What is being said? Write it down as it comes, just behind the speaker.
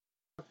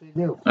They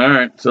do. All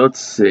right, so let's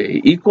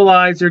see.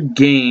 Equalizer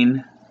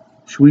gain.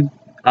 Should we?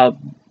 I'll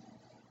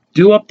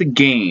do up the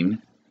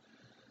gain.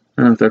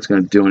 I don't know if that's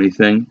going to do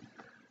anything.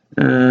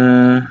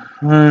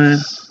 High,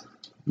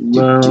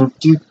 low. Oh,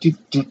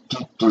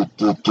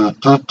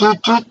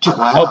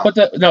 put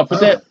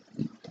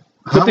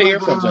the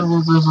earphones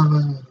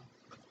on.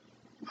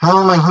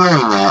 How am I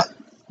hearing that?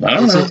 I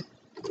don't know.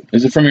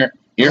 Is it from your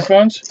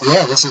earphones?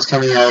 Yeah, this is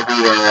coming out of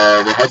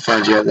the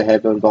headphones. You have the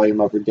headphone volume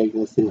up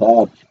ridiculously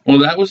loud. Well,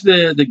 that was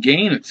the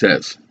gain, it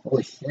says.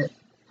 Holy shit.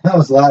 That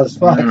was loud as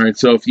fuck. All right,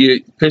 so if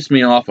you piss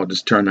me off, I'll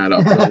just turn that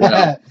up real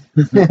well.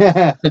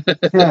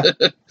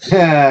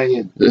 Yeah,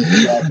 you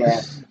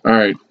jackass. All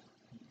right.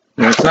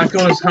 Now, it's not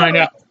going as high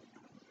now.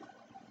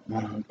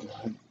 Oh,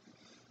 God.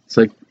 It's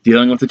like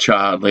dealing with a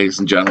child, ladies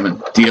and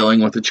gentlemen. Dealing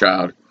with a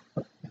child.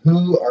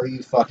 Who are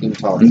you fucking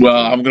talking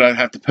Well, to? I'm gonna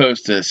have to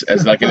post this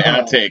as like an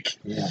outtake.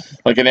 Yeah.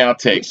 Like an We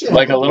outtake. should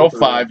Like have a a little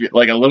blooper.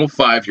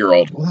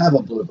 5-year-old. We'll have a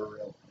blooper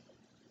reel.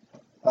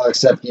 Oh,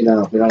 except, we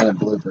don't have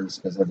bloopers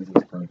because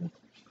everything's perfect.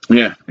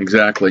 Yeah,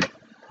 exactly.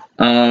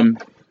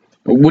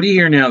 What do you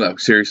hear now, though?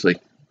 Seriously,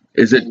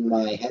 is it? In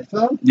my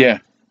headphone, Yeah.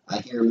 I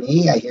hear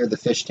me. I hear the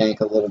fish tank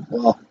a little.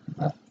 Well,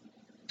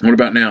 What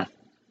about now?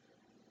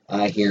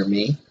 I hear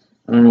me.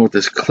 I don't know what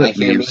this I clip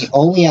hear means. me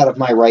only out of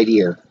my right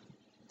ear.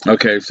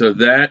 Okay, so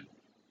that.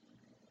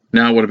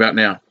 Now, what about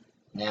now?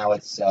 Now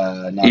it's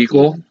now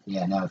Equal? It's even.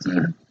 Yeah, now it's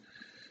even.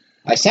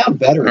 I sound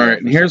better. All right,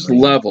 and here's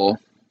level.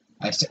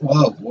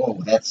 Whoa,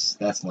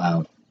 that's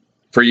loud.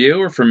 For you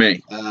or for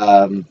me?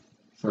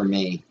 For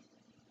me.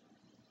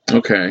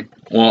 Okay.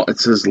 Well, it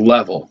says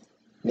level.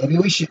 Maybe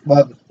we should.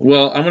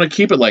 Well, I'm gonna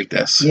keep it like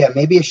this. Yeah,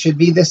 maybe it should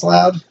be this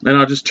loud. Then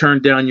I'll just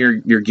turn down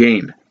your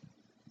gain.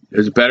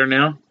 Is it better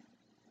now?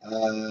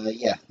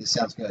 Yeah, this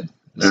sounds good.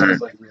 This All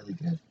sounds right. like really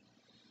good.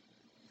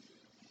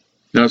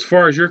 Now, as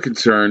far as you're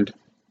concerned,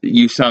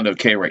 you sound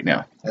okay right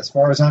now. As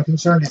far as I'm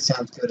concerned, it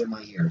sounds good in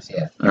my ears.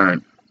 Yeah. All right.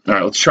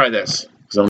 Let's try this.